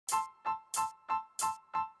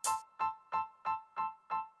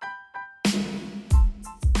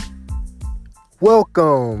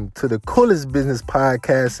Welcome to the coolest business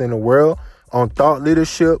podcast in the world on thought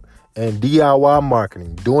leadership and DIY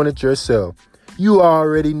marketing, doing it yourself. You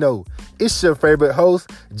already know. It's your favorite host,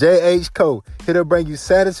 JH Cole, here to bring you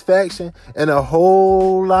satisfaction and a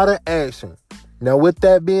whole lot of action. Now, with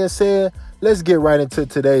that being said, let's get right into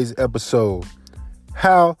today's episode.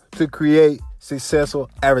 How to create successful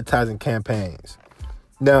advertising campaigns.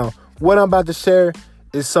 Now, what I'm about to share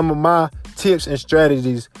is some of my tips and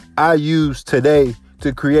strategies I use today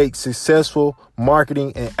to create successful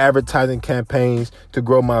marketing and advertising campaigns to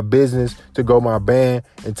grow my business, to grow my brand,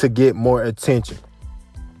 and to get more attention.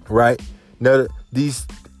 Right? Now, these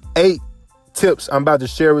 8 tips I'm about to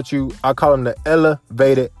share with you, I call them the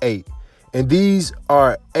Elevated 8. And these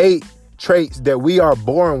are 8 traits that we are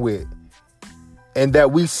born with and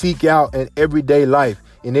that we seek out in everyday life.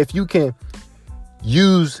 And if you can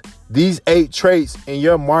use these 8 traits in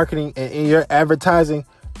your marketing and in your advertising,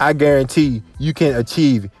 I guarantee you can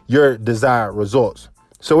achieve your desired results.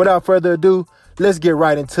 So without further ado, let's get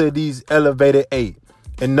right into these Elevated 8.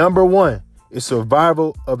 And number 1 is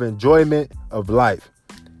survival of enjoyment of life.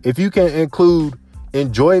 If you can include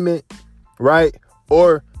enjoyment, right,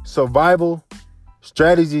 or survival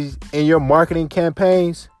strategies in your marketing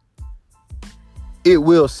campaigns, it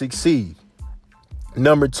will succeed.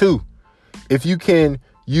 Number 2, if you can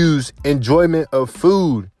use enjoyment of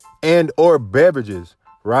food and or beverages,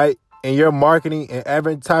 right, in your marketing and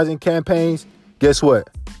advertising campaigns, guess what?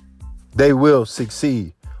 They will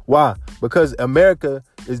succeed. Why? Because America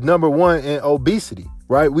is number 1 in obesity,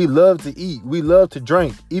 right? We love to eat. We love to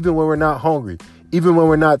drink, even when we're not hungry, even when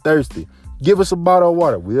we're not thirsty. Give us a bottle of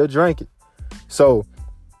water. We'll drink it. So,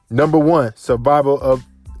 number 1, survival of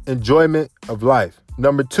enjoyment of life.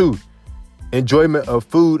 Number 2, enjoyment of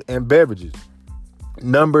food and beverages.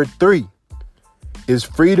 Number 3 is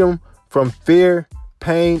freedom from fear,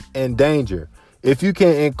 pain, and danger. If you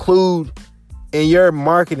can include in your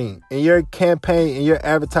marketing, in your campaign, in your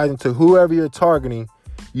advertising to whoever you're targeting,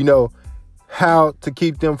 how to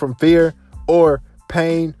keep them from fear or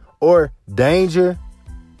pain or danger,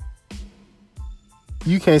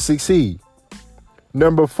 you can succeed.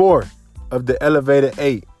 Number 4 of the Elevated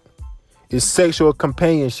 8 is sexual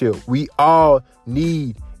companionship. We all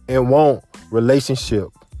need and want relationship,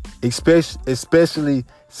 especially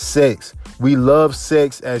sex. We love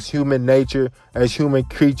sex as human nature, as human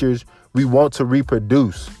creatures. We want to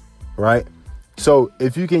reproduce, right? So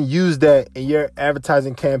if you can use that in your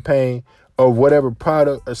advertising campaign or whatever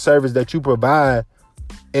product or service that you provide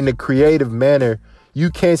in a creative manner, you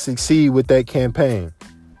can succeed with that campaign.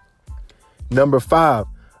 Number 5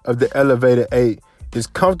 of the Elevated 8 is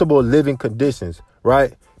comfortable living conditions,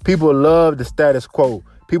 right? People love the status quo.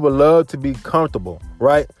 People love to be comfortable,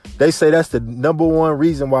 right? They say that's the number 1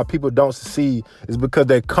 reason why people don't succeed is because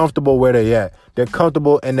they're comfortable where they're at. They're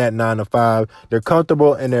comfortable in that 9 to 5. They're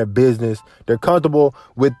comfortable in their business. They're comfortable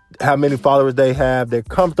with how many followers they have. They're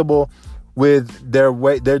comfortable with their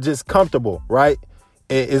way. They're just comfortable, right?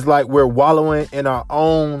 It's like we're wallowing in our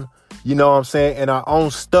own, in our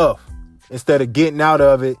own stuff instead of getting out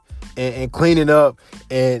of it and cleaning up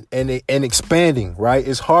and expanding, right?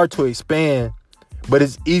 It's hard to expand, but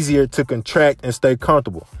it's easier to contract and stay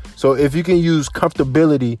comfortable. So if you can use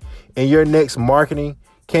comfortability in your next marketing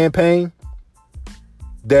campaign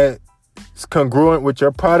that's congruent with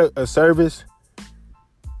your product or service,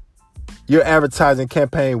 your advertising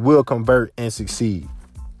campaign will convert and succeed.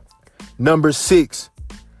 Number 6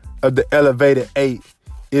 of the Elevated 8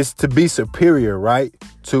 is to be superior, right?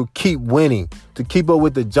 To keep winning, to keep up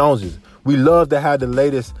with the Joneses. We love to have the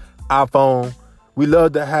latest iPhone. We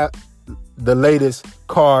love to have the latest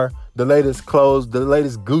car, the latest clothes, the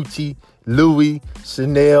latest Gucci, Louis,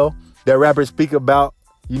 Chanel that rappers speak about.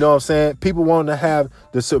 You know what I'm saying? People want to have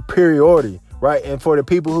the superiority, right? And for the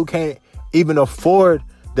people who can't even afford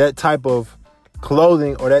that type of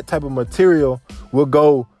clothing or that type of material, will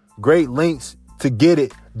go great lengths to get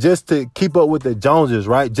it just to keep up with the Joneses,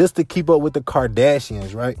 right? Just to keep up with the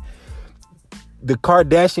Kardashians, right? The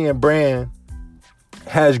Kardashian brand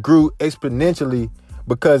has grew exponentially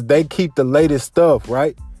because they keep the latest stuff,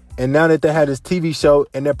 right? And now that they have this TV show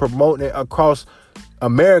and they're promoting it across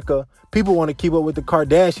America, people want to keep up with the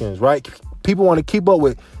Kardashians, right? People want to keep up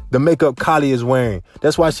with the makeup Kylie is wearing.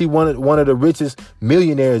 That's why she wanted one of the richest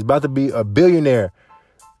millionaires, about to be a billionaire,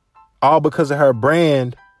 all because of her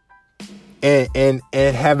brand and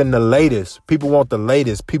having the latest. People want the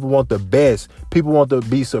latest. People want the best. People want to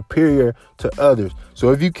be superior to others.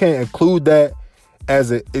 So if you can include that as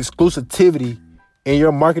an exclusivity in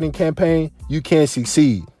your marketing campaign, you can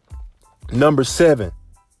succeed. Number 7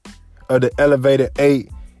 of the Elevated 8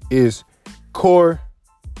 is core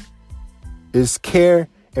is care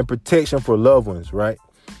and protection for loved ones, right?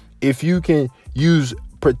 If you can use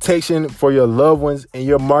protection for your loved ones in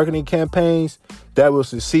your marketing campaigns, that will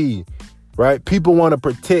succeed, right? People want to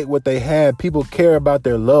protect what they have. People care about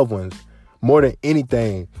their loved ones more than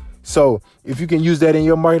anything. So if you can use that in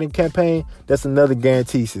your marketing campaign, that's another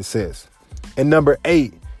guaranteed success. And number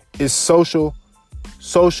 8 is social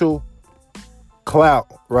clout,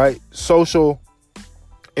 right? Social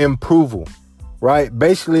approval, right?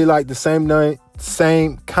 Basically like the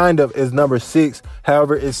same kind of as number 6.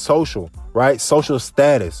 However, it's social, right? Social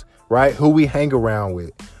status, right? Who we hang around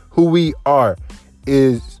with, who we are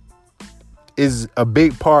is a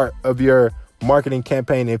big part of your marketing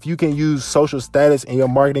campaign. If you can use social status in your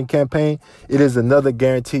marketing campaign, it is another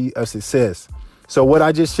guarantee of success. So what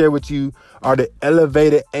I just shared with you are the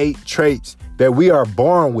elevated 8 traits that we are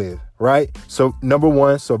born with, right? So number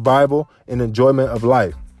 1, survival and enjoyment of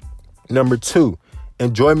life. Number 2,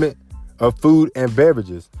 enjoyment of food and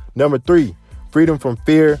beverages. Number 3, freedom from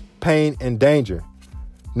fear, pain, and danger.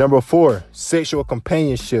 Number 4, sexual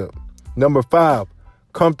companionship. Number 5,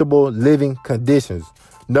 comfortable living conditions.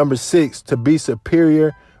 Number 6, to be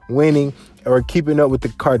superior, winning, or keeping up with the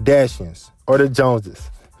Kardashians or the Joneses,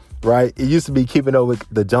 right? It used to be keeping up with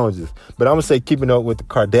the Joneses, but I'm going to say keeping up with the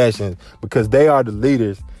Kardashians because they are the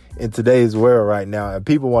leaders in today's world right now, and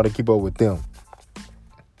people want to keep up with them.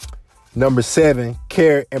 Number 7,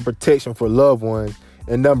 care and protection for loved ones.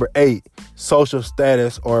 And number 8, social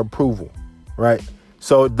status or approval, right?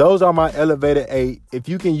 So those are my elevated 8. If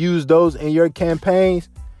you can use those in your campaigns,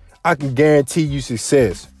 I can guarantee you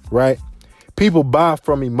success, right? People buy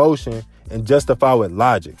from emotion and justify with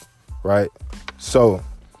logic, right? So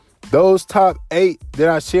those top 8 that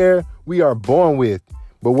I share, we are born with.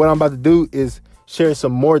 But what I'm about to do is share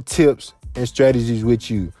some more tips and strategies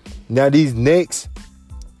with you. Now, these next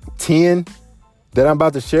 10 that I'm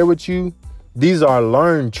about to share with you, these are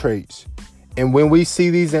learned traits. And when we see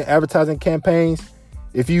these in advertising campaigns,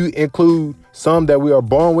 if you include some that we are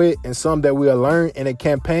born with and some that we are learned in a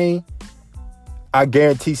campaign, I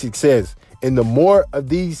guarantee success. And the more of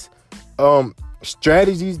these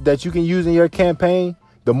strategies that you can use in your campaign,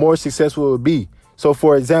 the more successful it will be. So,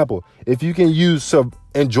 for example, if you can use some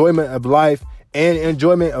enjoyment of life and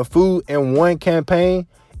enjoyment of food in one campaign,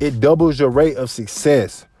 it doubles your rate of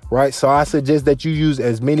success, right? So I suggest that you use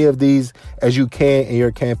as many of these as you can in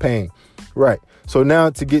your campaign, right? So now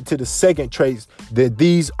to get to the second traits, that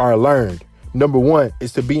these are learned. Number 1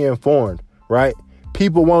 is to be informed, right?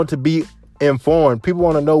 People want to be informed. People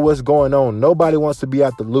want to know what's going on. Nobody wants to be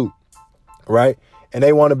out the loop, right? And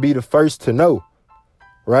they want to be the first to know,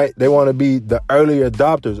 right? They want to be the early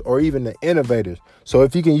adopters or even the innovators. So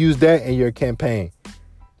if you can use that in your campaign,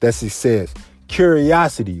 that's success.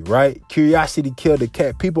 Curiosity, right? Curiosity killed the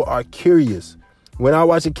cat. People are curious. When I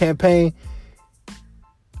watch a campaign,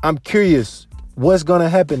 I'm curious what's going to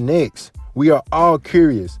happen next. We are all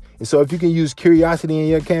curious. And so if you can use curiosity in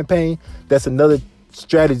your campaign, that's another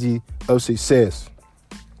strategy of success.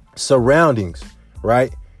 Surroundings,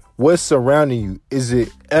 right? What's surrounding you? Is it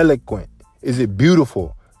eloquent? Is it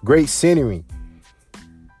beautiful? Great scenery?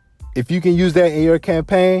 If you can use that in your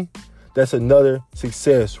campaign, that's another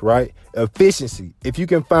success, right? Efficiency. If you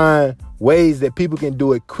can find ways that people can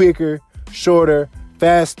do it quicker, shorter,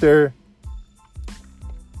 faster,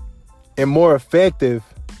 and more effective,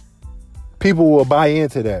 people will buy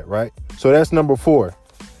into that, right? So that's number 4.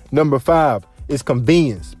 Number 5 is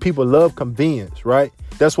convenience. People love convenience, right?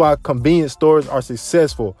 That's why convenience stores are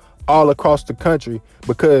successful all across the country,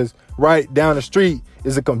 because right down the street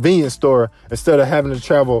is a convenience store instead of having to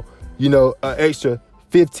travel, an extra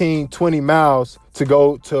 15, 20 miles to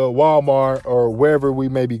go to Walmart or wherever we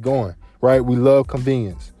may be going, right? We love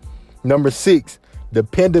convenience. Number 6,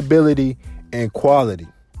 dependability and quality,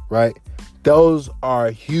 right? Those are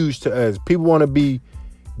huge to us. People want to be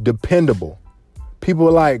dependable.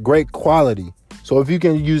 People like great quality. So if you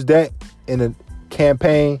can use that in a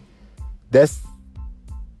campaign, that's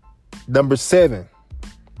number 7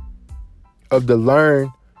 of the learned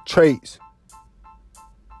traits.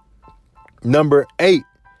 Number 8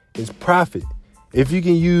 is profit. If you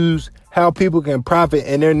can use how people can profit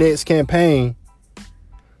in their next campaign,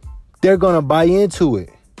 they're going to buy into it.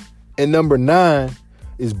 And number 9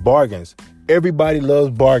 is bargains. Everybody loves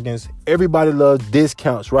bargains. Everybody loves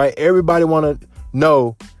discounts, right? Everybody want to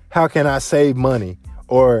know, how can I save money?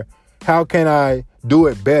 Or how can I do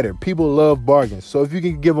it better? People love bargains. So if you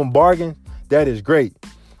can give them bargains, that is great.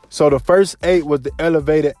 So the first 8 was the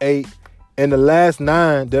elevated 8. And the last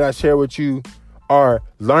 9 that I share with you are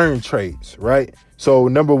learned traits, right? So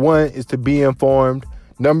number 1 is to be informed.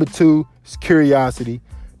 Number 2 is curiosity.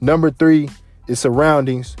 Number 3 is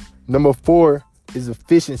surroundings. Number 4 is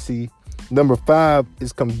efficiency. Number 5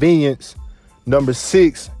 is convenience. Number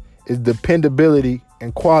 6 is dependability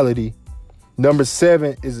and quality. Number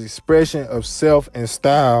 7 is expression of self and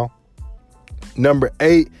style. Number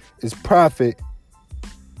 8 is profit.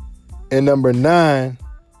 And number 9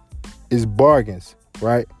 is bargains,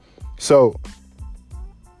 right? So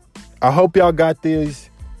I hope y'all got these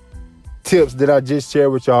tips that I just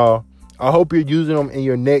shared with y'all. I hope you're using them in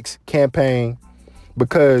your next campaign,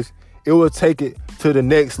 because it will take it to the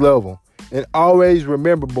next level. And always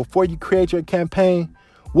remember, before you create your campaign,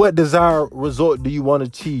 what desired result do you want to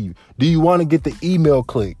achieve? Do you want to get the email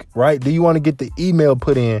click, right? Do you want to get the email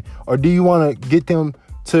put in? Or do you want to get them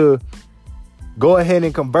to go ahead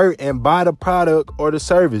and convert and buy the product or the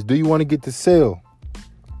service? Do you want to get the sale?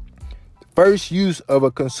 First use of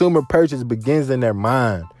a consumer purchase begins in their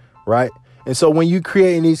mind, right? And so when you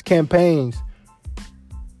creating these campaigns,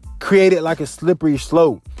 create it like a slippery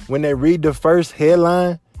slope. When they read the first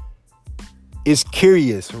headline, it's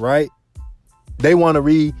curious, right? They want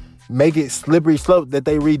to make it slippery slope that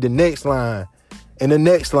they read the next line and the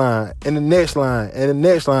next line and the next line and the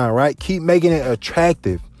next line, right? Keep making it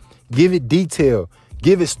attractive. Give it detail.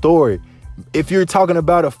 Give it story. If you're talking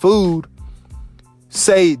about a food,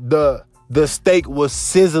 say the steak was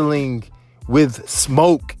sizzling with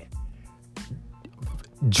smoke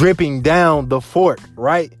dripping down the fork,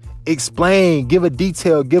 right? Explain, give a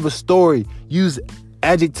detail, give a story, use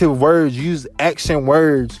adjective words, use action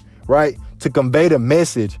words, right? To convey the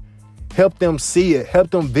message. Help them see it,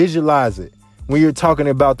 help them visualize it when you're talking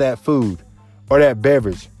about that food or that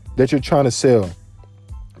beverage that you're trying to sell.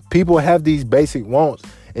 People have these basic wants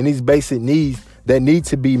and these basic needs that need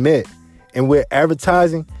to be met. And with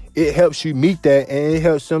advertising, it helps you meet that, and it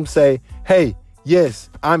helps them say, hey, yes,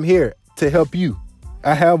 I'm here to help you.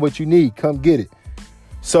 I have what you need. Come get it.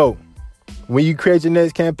 So when you create your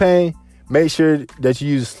next campaign, make sure that you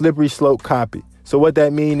use slippery slope copy. So what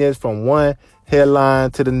that means is from one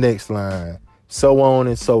headline to the next line, so on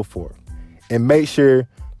and so forth. And make sure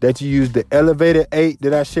that you use the elevator 8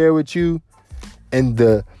 that I shared with you. And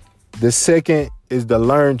the second is the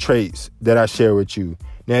learn traits that I share with you.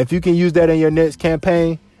 Now, if you can use that in your next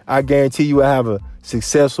campaign, I guarantee you will have a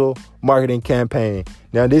successful marketing campaign.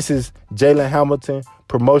 Now, this is Jalen Hamilton,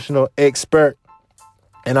 promotional expert.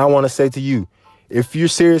 And I want to say to you, if you're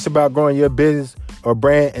serious about growing your business or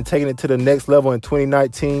brand and taking it to the next level in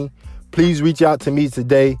 2019, please reach out to me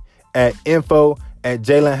today at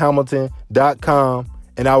info@jalenhamilton.com,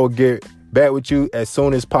 and I will get back with you as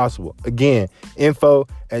soon as possible. Again,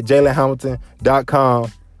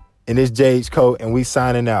 info@jalenhamilton.com, and it's JH Cole, and we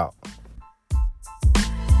signing out.